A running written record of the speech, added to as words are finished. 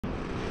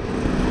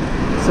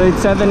So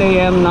it's 7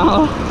 a.m.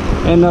 now,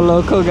 and a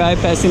local guy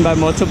passing by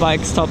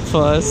motorbike stopped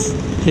for us.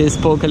 He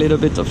spoke a little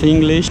bit of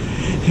English.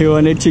 He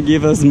wanted to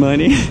give us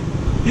money.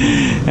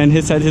 And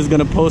he said he's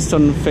gonna post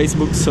on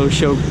Facebook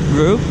social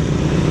group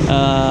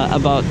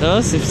about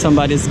us if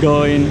somebody's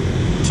going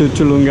to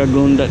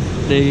Tulungagun, that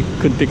they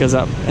could pick us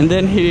up. And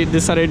then he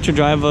decided to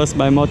drive us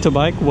by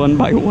motorbike one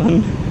by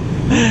one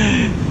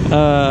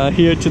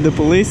here to the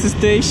police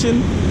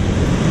station,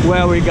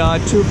 where we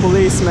got 2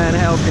 policemen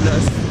helping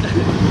us.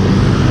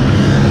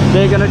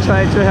 They're gonna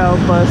try to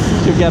help us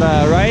to get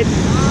a ride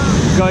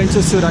going to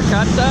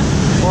Surakarta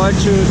or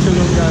to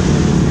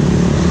Tulungagun.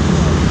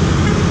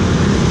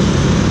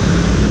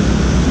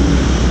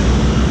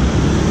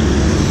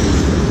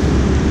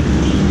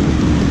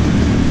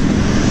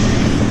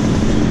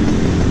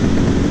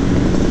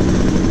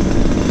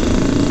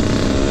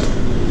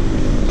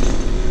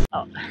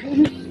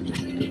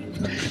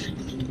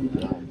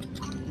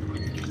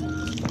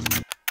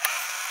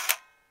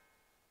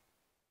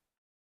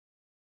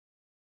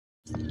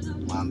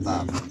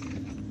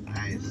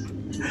 Nice.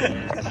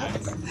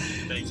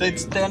 So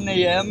it's 10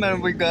 a.m.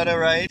 and we got a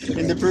ride.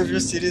 In the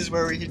previous cities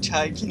where we're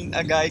hitchhiking,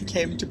 a guy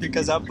came to pick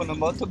us up on a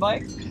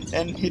motorbike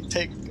and he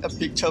took a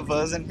picture of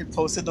us and he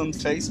posted on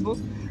Facebook.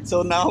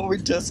 So now we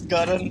just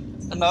got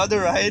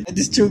another ride.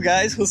 These 2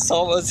 guys who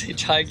saw us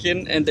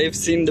hitchhiking and they've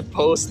seen the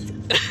post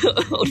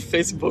on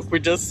Facebook. We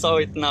just saw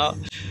it now.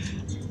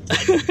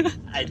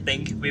 I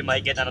think we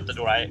might get another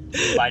ride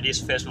by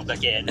this Facebook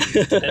again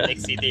to the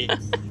next city.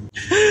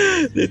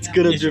 It's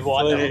gonna be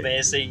what funny. an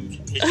amazing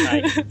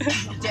hitchhike.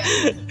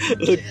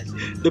 Look,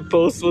 the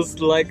post was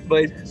liked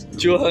by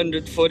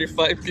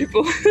 245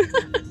 people.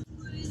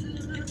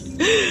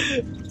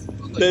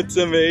 That's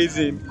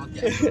amazing.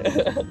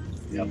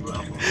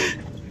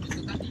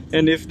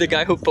 And if the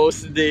guy who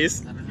posted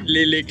this,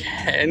 Lilik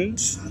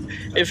Hands,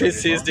 if he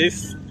sees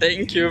this,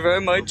 thank you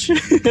very much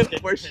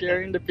for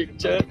sharing the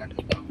picture.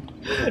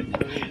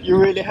 You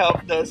really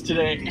helped us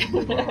today.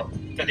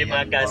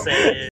 Terima kasih.